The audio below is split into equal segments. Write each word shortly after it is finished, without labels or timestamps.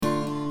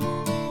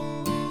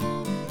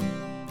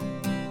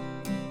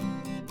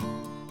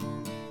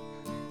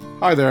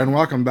Hi there, and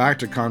welcome back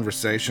to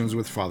Conversations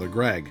with Father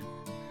Greg.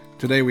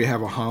 Today we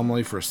have a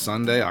homily for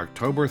Sunday,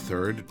 October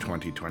 3rd,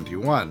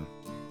 2021.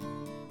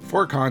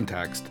 For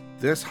context,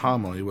 this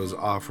homily was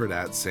offered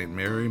at St.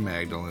 Mary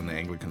Magdalene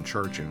Anglican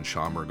Church in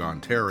Schaumburg,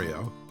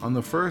 Ontario, on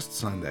the first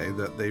Sunday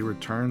that they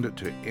returned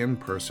to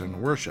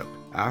in-person worship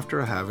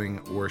after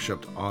having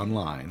worshipped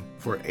online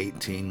for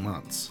 18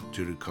 months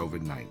due to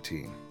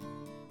COVID-19.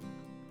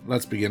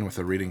 Let's begin with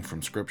a reading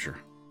from Scripture.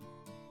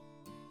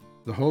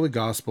 The Holy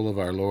Gospel of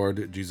our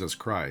Lord Jesus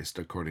Christ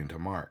according to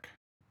Mark.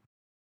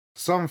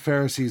 Some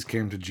Pharisees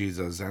came to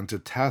Jesus, and to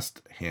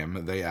test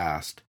him they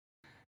asked,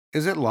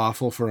 "Is it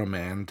lawful for a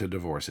man to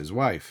divorce his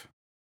wife?"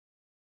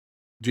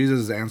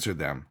 Jesus answered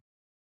them,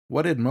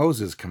 "What did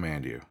Moses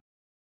command you?"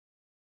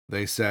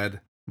 They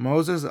said,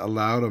 "Moses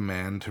allowed a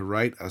man to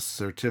write a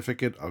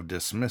certificate of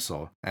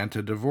dismissal and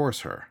to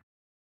divorce her."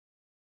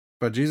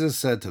 But Jesus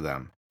said to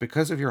them,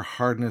 "Because of your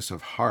hardness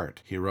of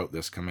heart, he wrote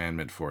this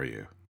commandment for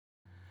you.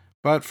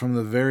 But from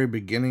the very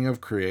beginning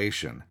of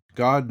creation,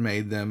 God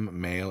made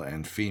them male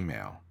and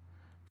female.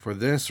 For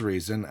this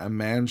reason, a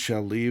man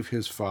shall leave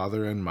his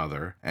father and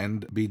mother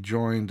and be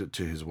joined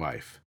to his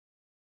wife,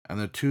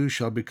 and the two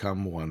shall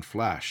become one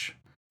flesh.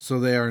 So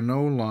they are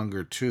no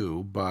longer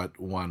two, but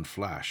one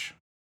flesh.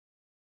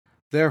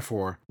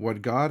 Therefore,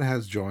 what God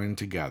has joined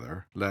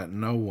together, let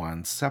no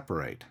one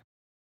separate."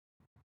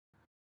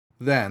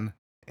 Then,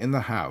 in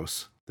the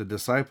house, the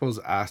disciples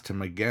asked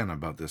him again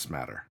about this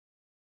matter.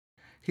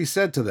 He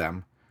said to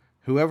them,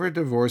 "Whoever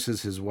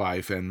divorces his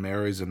wife and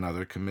marries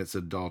another commits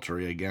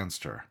adultery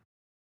against her.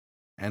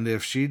 And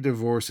if she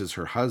divorces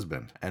her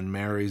husband and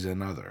marries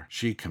another,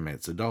 she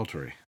commits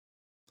adultery."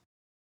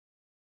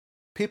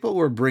 People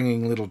were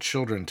bringing little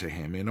children to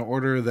him in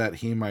order that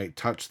he might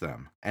touch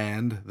them,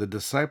 and the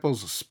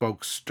disciples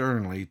spoke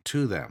sternly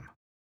to them.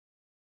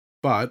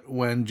 But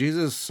when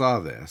Jesus saw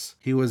this,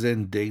 he was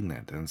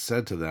indignant and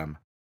said to them,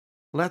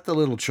 "Let the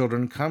little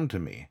children come to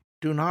me.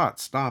 Do not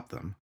stop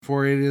them,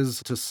 for it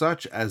is to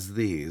such as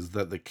these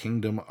that the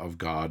kingdom of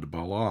God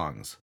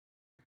belongs.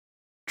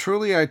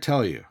 Truly I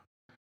tell you,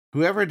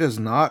 whoever does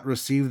not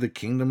receive the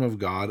kingdom of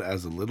God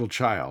as a little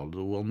child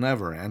will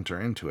never enter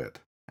into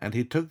it." And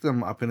he took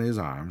them up in his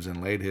arms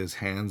and laid his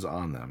hands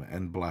on them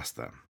and blessed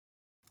them.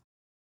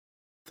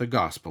 The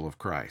Gospel of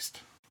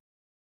Christ.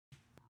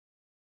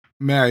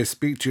 May I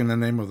speak to you in the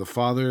name of the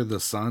Father, the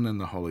Son, and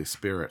the Holy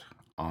Spirit.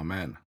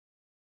 Amen.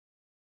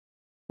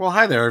 Well,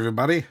 hi there,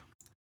 everybody.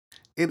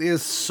 It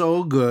is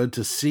so good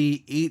to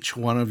see each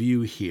one of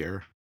you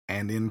here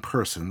and in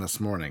person this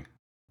morning.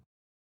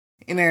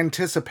 In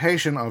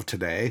anticipation of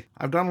today,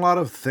 I've done a lot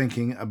of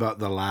thinking about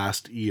the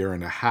last year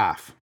and a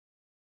half.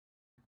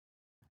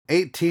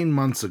 18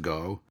 months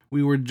ago,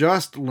 we were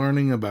just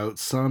learning about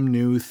some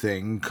new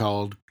thing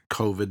called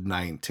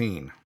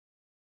COVID-19.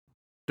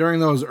 During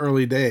those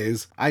early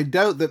days, I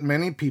doubt that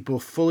many people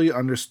fully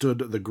understood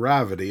the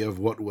gravity of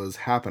what was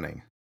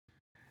happening.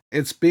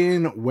 It's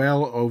been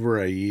well over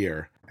a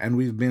year, and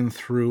we've been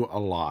through a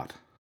lot.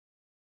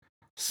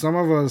 Some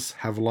of us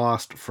have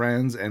lost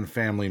friends and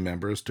family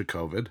members to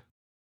COVID.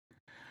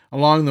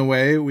 Along the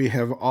way, we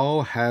have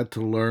all had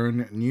to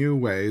learn new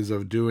ways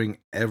of doing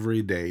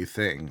everyday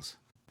things.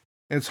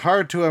 It's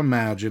hard to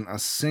imagine a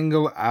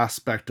single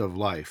aspect of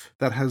life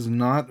that has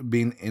not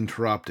been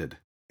interrupted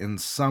in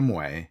some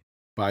way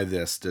by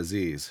this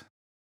disease.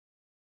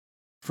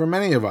 For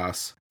many of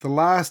us, the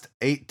last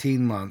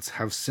 18 months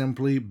have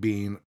simply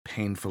been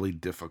painfully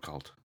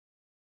difficult.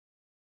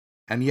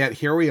 And yet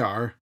here we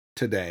are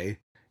today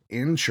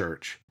in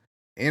church,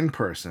 in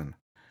person,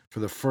 for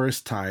the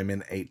first time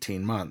in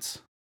 18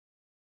 months.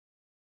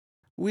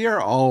 We are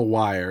all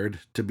wired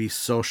to be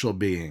social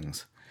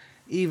beings,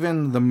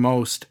 even the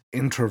most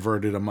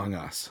introverted among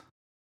us.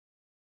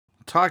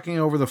 Talking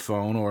over the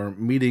phone or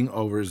meeting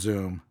over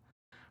Zoom,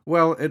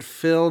 well, it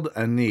filled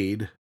a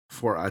need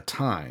for a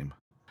time,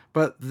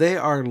 but they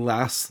are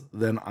less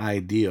than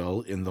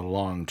ideal in the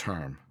long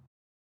term.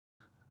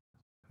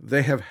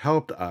 They have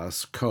helped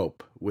us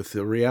cope with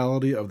the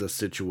reality of the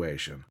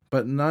situation,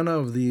 but none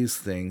of these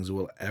things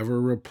will ever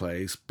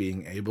replace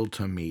being able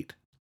to meet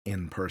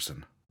in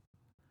person.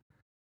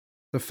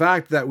 The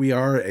fact that we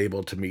are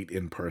able to meet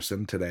in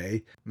person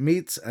today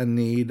meets a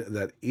need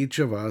that each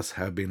of us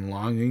have been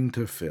longing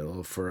to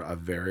fill for a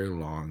very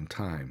long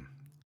time.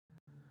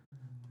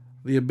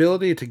 The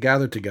ability to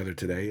gather together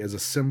today is a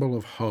symbol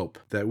of hope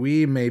that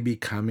we may be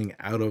coming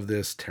out of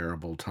this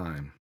terrible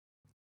time.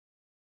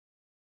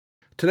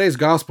 Today's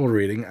gospel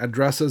reading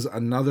addresses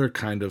another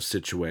kind of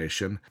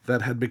situation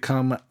that had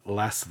become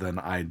less than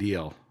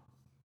ideal.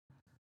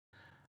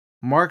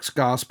 Mark's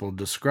gospel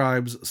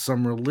describes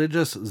some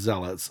religious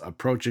zealots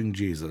approaching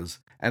Jesus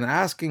and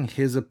asking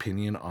his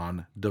opinion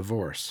on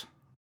divorce.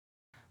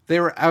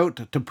 They were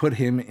out to put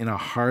him in a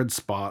hard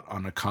spot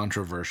on a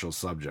controversial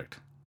subject.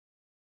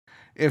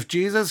 If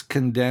Jesus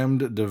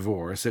condemned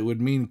divorce, it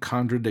would mean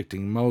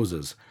contradicting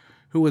Moses,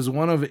 who was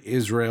one of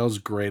Israel's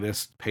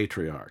greatest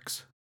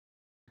patriarchs.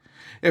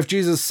 If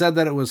Jesus said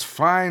that it was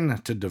fine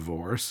to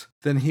divorce,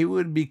 then he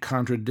would be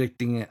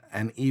contradicting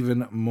an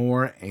even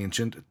more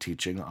ancient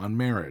teaching on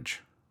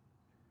marriage.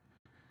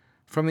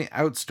 From the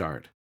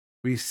outstart,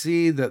 we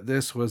see that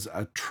this was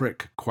a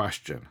trick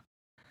question.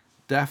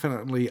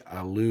 Definitely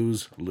a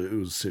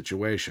lose-lose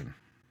situation.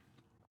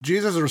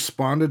 Jesus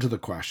responded to the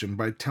question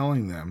by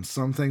telling them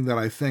something that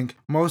I think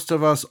most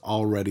of us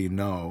already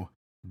know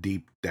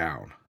deep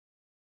down.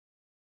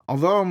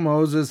 Although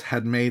Moses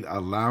had made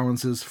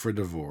allowances for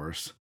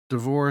divorce,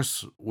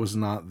 divorce was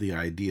not the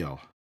ideal.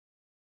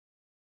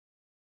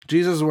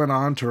 Jesus went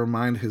on to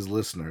remind his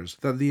listeners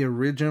that the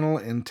original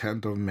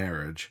intent of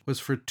marriage was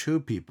for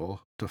two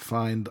people to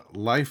find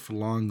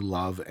lifelong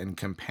love and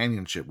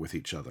companionship with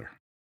each other.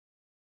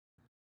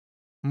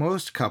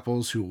 Most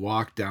couples who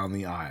walk down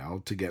the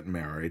aisle to get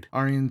married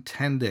are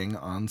intending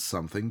on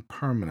something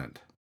permanent.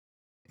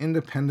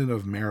 Independent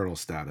of marital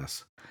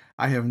status,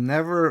 I have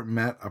never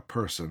met a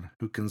person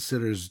who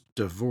considers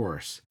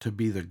divorce to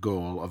be the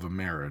goal of a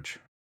marriage.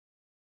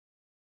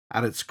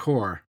 At its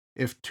core,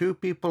 if two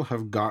people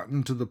have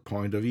gotten to the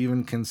point of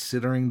even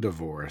considering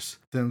divorce,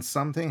 then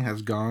something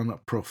has gone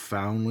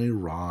profoundly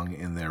wrong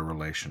in their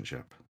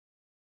relationship.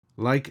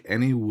 Like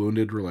any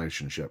wounded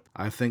relationship,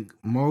 I think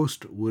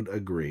most would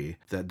agree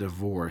that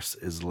divorce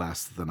is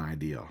less than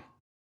ideal.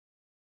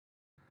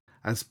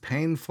 As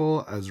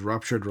painful as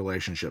ruptured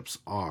relationships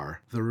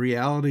are, the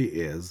reality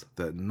is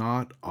that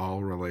not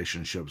all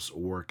relationships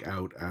work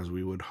out as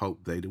we would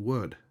hope they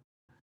would.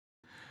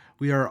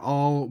 We are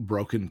all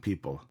broken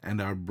people,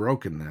 and our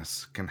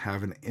brokenness can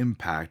have an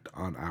impact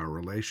on our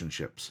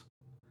relationships.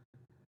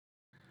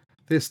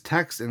 This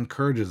text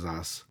encourages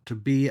us to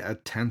be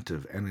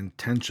attentive and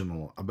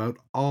intentional about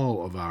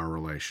all of our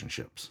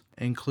relationships,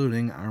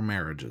 including our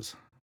marriages.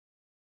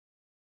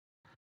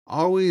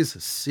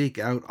 Always seek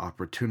out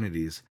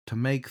opportunities to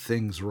make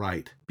things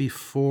right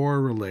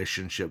before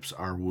relationships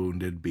are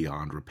wounded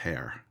beyond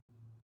repair.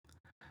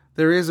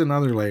 There is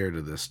another layer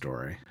to this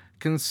story.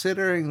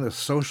 Considering the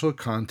social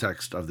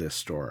context of this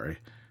story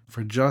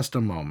for just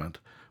a moment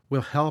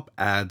will help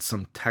add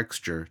some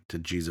texture to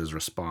Jesus'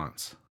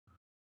 response.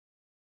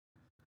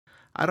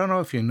 I don't know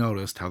if you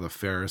noticed how the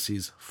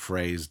Pharisees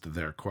phrased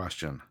their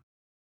question.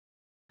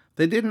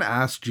 They didn't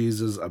ask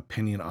Jesus'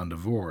 opinion on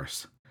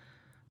divorce.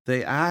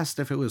 They asked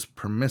if it was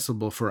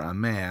permissible for a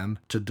man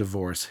to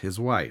divorce his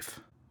wife.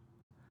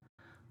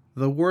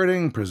 The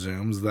wording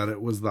presumes that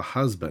it was the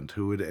husband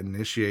who would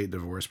initiate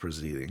divorce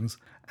proceedings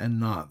and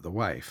not the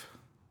wife.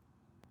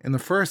 In the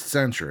first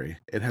century,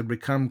 it had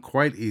become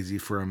quite easy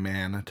for a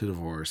man to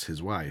divorce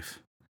his wife.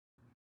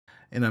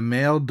 In a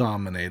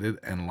male-dominated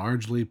and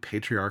largely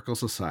patriarchal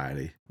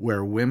society,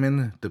 where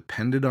women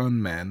depended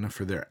on men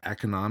for their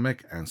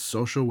economic and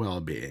social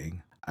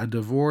well-being, a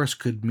divorce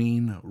could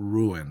mean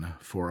ruin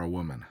for a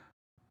woman.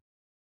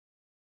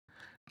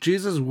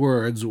 Jesus'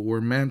 words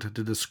were meant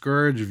to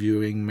discourage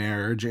viewing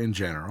marriage in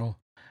general,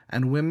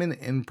 and women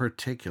in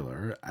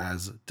particular,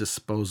 as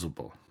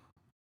disposable.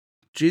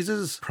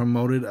 Jesus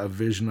promoted a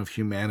vision of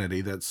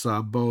humanity that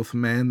saw both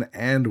men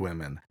and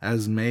women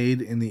as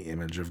made in the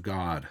image of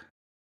God.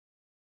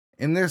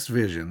 In this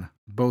vision,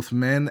 both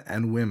men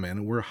and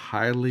women were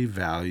highly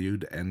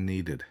valued and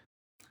needed.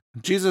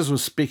 Jesus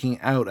was speaking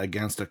out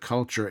against a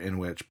culture in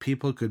which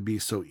people could be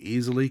so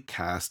easily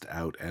cast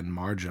out and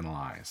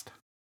marginalized.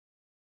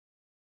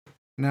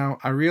 Now,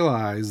 I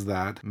realize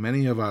that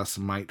many of us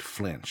might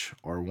flinch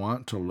or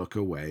want to look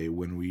away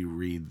when we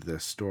read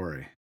this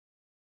story.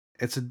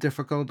 It's a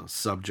difficult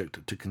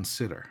subject to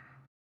consider.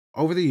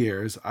 Over the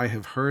years, I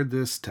have heard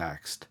this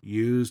text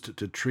used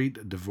to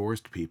treat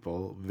divorced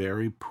people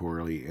very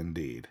poorly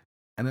indeed,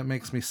 and it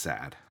makes me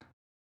sad.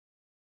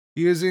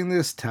 Using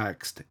this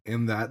text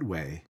in that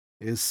way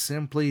is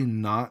simply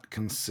not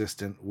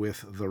consistent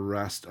with the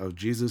rest of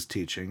Jesus'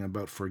 teaching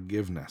about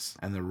forgiveness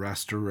and the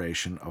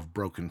restoration of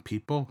broken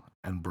people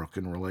and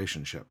broken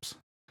relationships.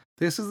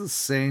 This is the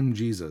same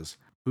Jesus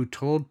who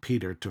told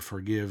Peter to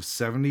forgive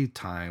 70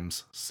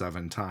 times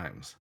 7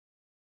 times.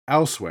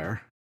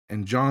 Elsewhere,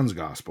 in John's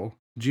Gospel,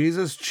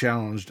 Jesus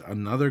challenged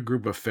another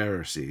group of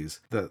Pharisees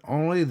that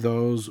only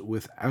those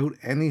without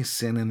any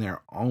sin in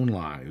their own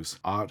lives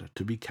ought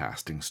to be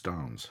casting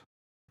stones.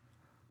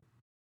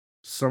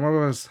 Some of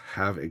us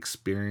have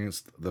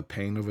experienced the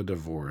pain of a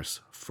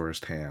divorce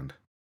firsthand.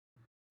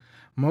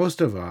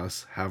 Most of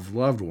us have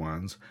loved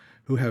ones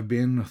who have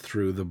been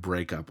through the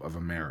breakup of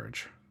a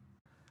marriage.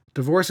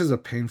 Divorce is a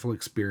painful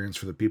experience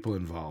for the people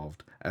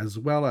involved, as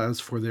well as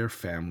for their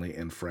family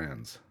and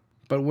friends.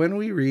 But when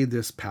we read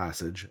this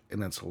passage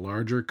in its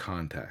larger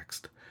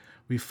context,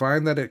 we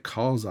find that it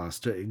calls us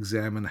to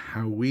examine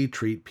how we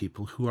treat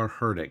people who are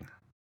hurting.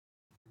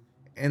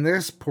 In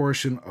this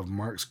portion of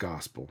Mark's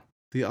Gospel,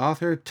 the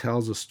author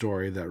tells a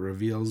story that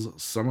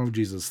reveals some of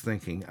Jesus'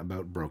 thinking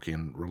about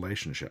broken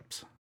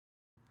relationships.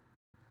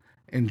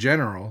 In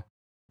general,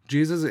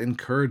 Jesus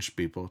encouraged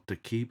people to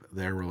keep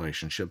their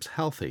relationships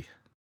healthy.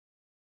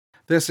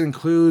 This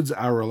includes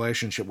our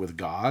relationship with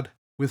God,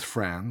 with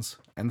friends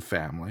and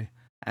family,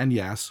 and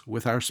yes,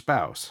 with our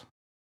spouse.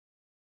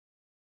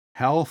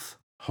 Health,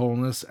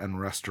 wholeness, and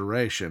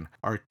restoration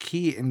are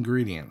key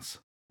ingredients,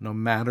 no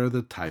matter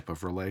the type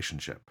of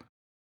relationship.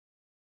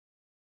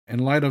 In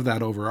light of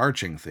that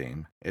overarching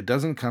theme, it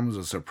doesn't come as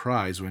a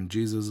surprise when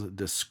Jesus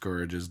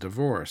discourages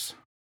divorce.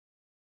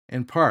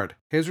 In part,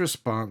 his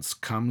response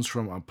comes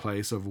from a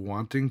place of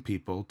wanting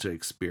people to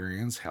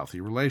experience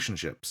healthy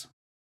relationships.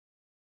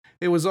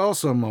 It was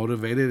also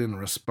motivated in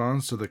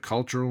response to the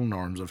cultural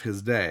norms of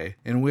his day,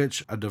 in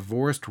which a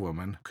divorced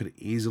woman could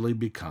easily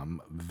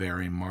become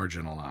very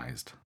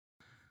marginalized.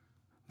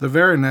 The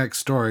very next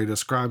story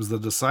describes the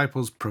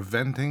disciples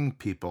preventing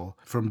people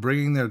from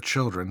bringing their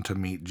children to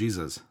meet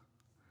Jesus.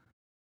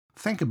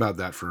 Think about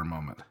that for a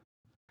moment.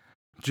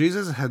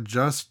 Jesus had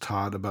just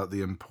taught about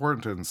the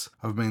importance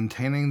of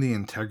maintaining the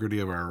integrity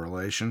of our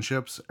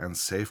relationships and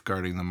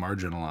safeguarding the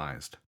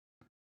marginalized.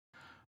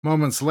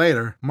 Moments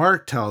later,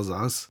 Mark tells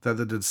us that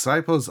the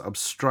disciples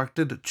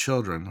obstructed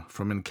children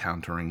from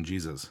encountering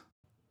Jesus.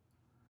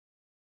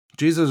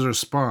 Jesus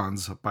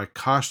responds by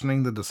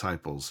cautioning the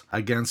disciples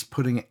against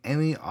putting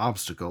any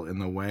obstacle in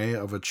the way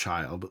of a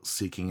child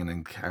seeking an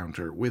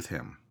encounter with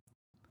him.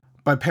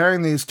 By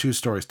pairing these two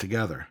stories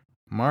together,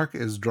 Mark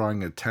is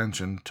drawing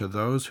attention to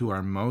those who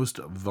are most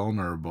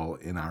vulnerable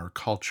in our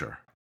culture.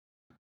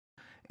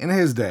 In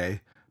his day,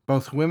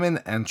 both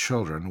women and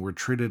children were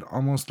treated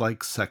almost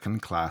like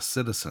second-class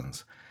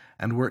citizens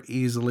and were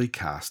easily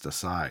cast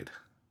aside.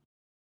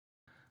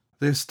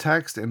 This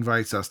text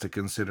invites us to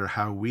consider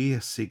how we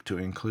seek to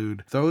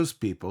include those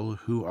people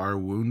who are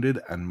wounded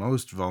and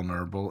most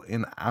vulnerable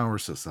in our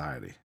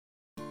society.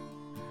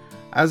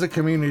 As a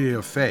community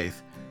of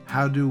faith,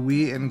 how do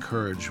we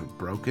encourage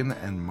broken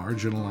and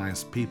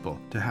marginalized people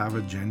to have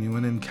a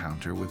genuine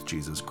encounter with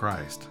Jesus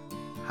Christ?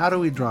 How do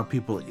we draw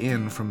people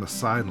in from the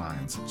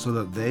sidelines so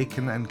that they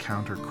can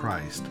encounter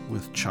Christ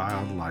with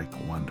childlike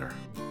wonder?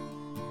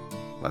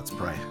 Let's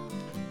pray.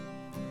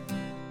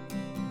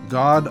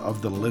 God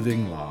of the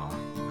living law,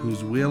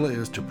 whose will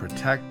is to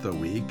protect the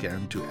weak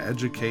and to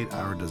educate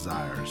our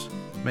desires,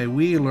 may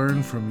we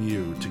learn from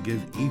you to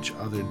give each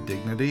other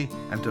dignity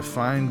and to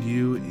find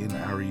you in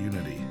our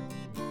unity.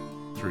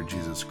 Through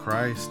Jesus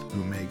Christ,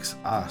 who makes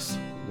us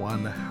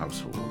one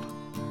household.